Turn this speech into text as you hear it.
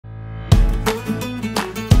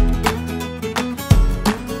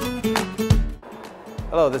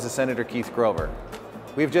Hello, this is Senator Keith Grover.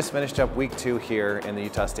 We've just finished up week 2 here in the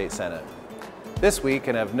Utah State Senate. This week,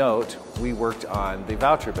 and of note, we worked on the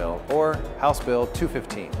voucher bill, or House Bill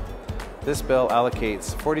 215. This bill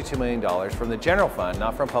allocates $42 million from the general fund,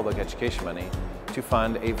 not from public education money, to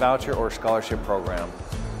fund a voucher or scholarship program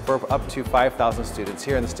for up to 5,000 students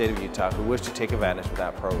here in the state of Utah who wish to take advantage of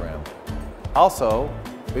that program. Also,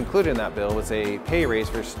 included in that bill was a pay raise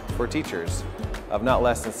for teachers of not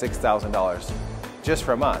less than $6,000, just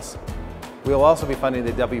from us. We will also be funding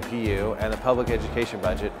the WPU and the public education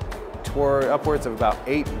budget toward upwards of about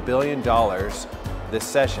 $8 billion this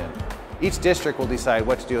session. Each district will decide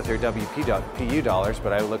what to do with their WPU dollars,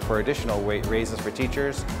 but I look for additional raises for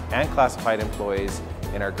teachers and classified employees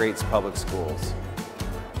in our great public schools.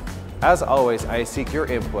 As always, I seek your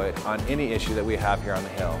input on any issue that we have here on the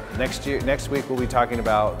Hill. Next week we'll be talking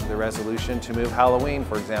about the resolution to move Halloween,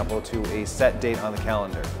 for example, to a set date on the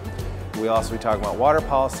calendar. We'll also be talking about water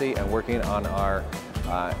policy and working on our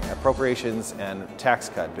appropriations and tax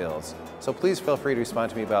cut bills. So please feel free to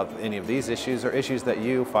respond to me about any of these issues or issues that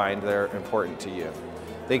you find that are important to you.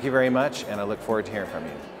 Thank you very much, and I look forward to hearing from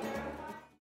you.